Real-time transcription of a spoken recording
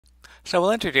So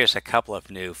we'll introduce a couple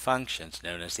of new functions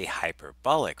known as the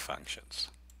hyperbolic functions.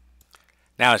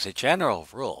 Now, as a general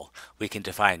rule, we can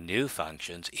define new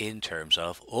functions in terms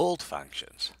of old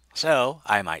functions. So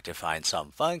I might define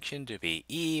some function to be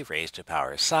e raised to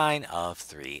power sine of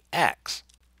 3x.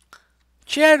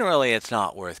 Generally, it's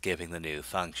not worth giving the new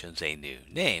functions a new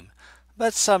name,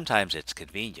 but sometimes it's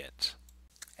convenient.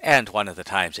 And one of the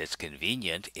times it's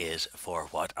convenient is for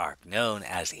what are known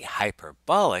as the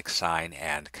hyperbolic sine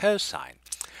and cosine.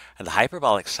 And the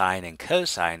hyperbolic sine and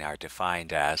cosine are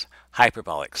defined as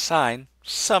hyperbolic sine,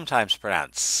 sometimes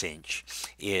pronounced sinh,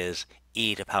 is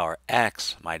e to power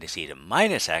x minus e to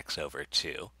minus x over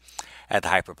 2. And the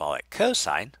hyperbolic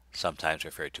cosine, sometimes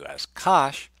referred to as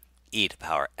cosh, e to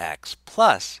power x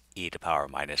plus e to power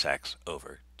minus x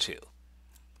over 2.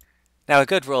 Now, a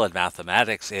good rule in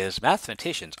mathematics is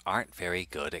mathematicians aren't very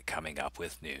good at coming up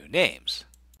with new names.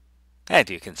 And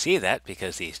you can see that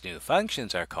because these new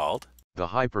functions are called the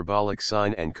hyperbolic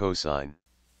sine and cosine.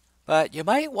 But you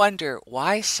might wonder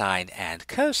why sine and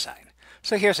cosine.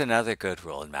 So here's another good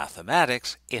rule in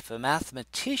mathematics. If a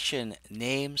mathematician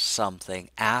names something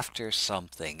after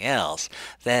something else,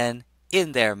 then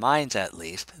in their minds at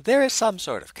least, there is some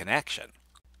sort of connection.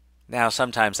 Now,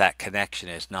 sometimes that connection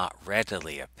is not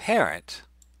readily apparent,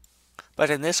 but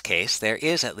in this case, there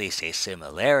is at least a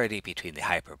similarity between the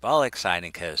hyperbolic sine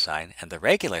and cosine and the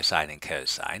regular sine and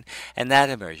cosine, and that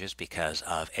emerges because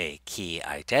of a key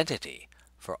identity.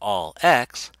 For all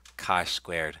x, cosh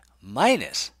squared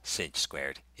minus sinh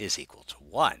squared is equal to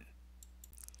 1.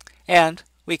 And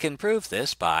we can prove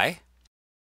this by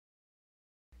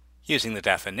using the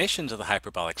definitions of the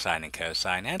hyperbolic sine and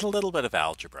cosine and a little bit of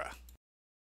algebra.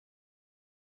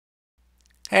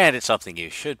 And it's something you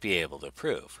should be able to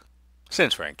prove.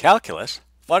 Since we're in calculus,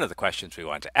 one of the questions we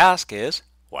want to ask is,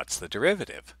 what's the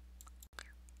derivative?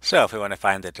 So if we want to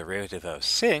find the derivative of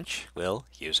sinh, we'll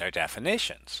use our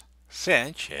definitions.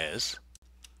 Sinh is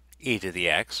e to the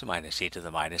x minus e to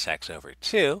the minus x over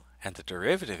 2, and the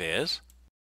derivative is,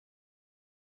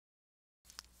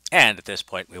 and at this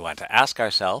point we want to ask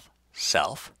ourselves,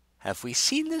 have we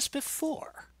seen this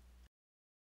before?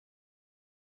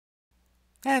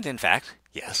 And in fact,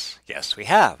 yes, we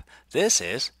have. This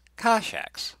is cosh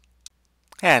x.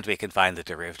 And we can find the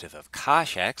derivative of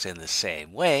cosh x in the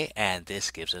same way, and this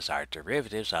gives us our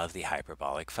derivatives of the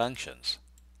hyperbolic functions.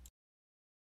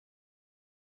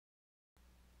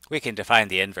 We can define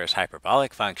the inverse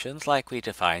hyperbolic functions like we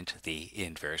defined the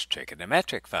inverse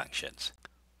trigonometric functions.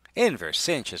 Inverse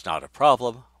sinh is not a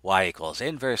problem. Y equals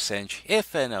inverse sinh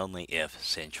if and only if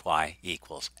sinh y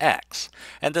equals x.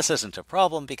 And this isn't a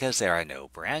problem because there are no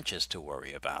branches to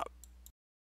worry about.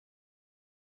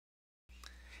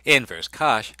 Inverse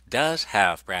cosh does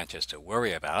have branches to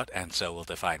worry about, and so we'll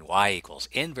define y equals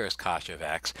inverse cosh of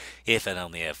x if and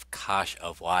only if cosh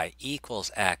of y equals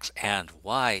x and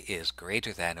y is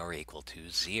greater than or equal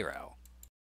to 0.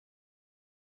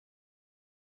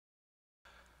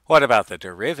 What about the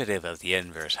derivative of the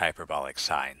inverse hyperbolic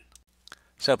sine?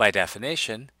 So by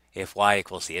definition, if y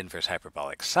equals the inverse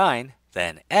hyperbolic sine,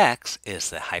 then x is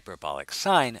the hyperbolic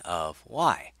sine of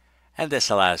y. And this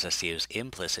allows us to use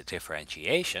implicit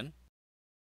differentiation.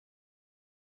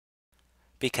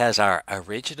 Because our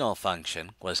original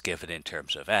function was given in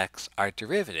terms of x, our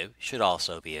derivative should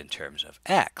also be in terms of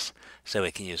x. So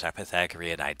we can use our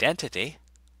Pythagorean identity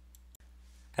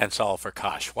and solve for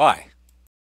cosh y,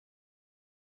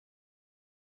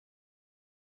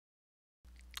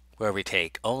 where we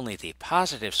take only the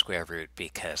positive square root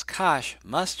because cosh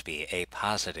must be a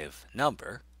positive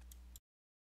number.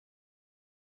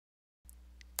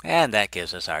 And that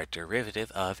gives us our derivative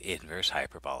of inverse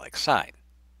hyperbolic sine.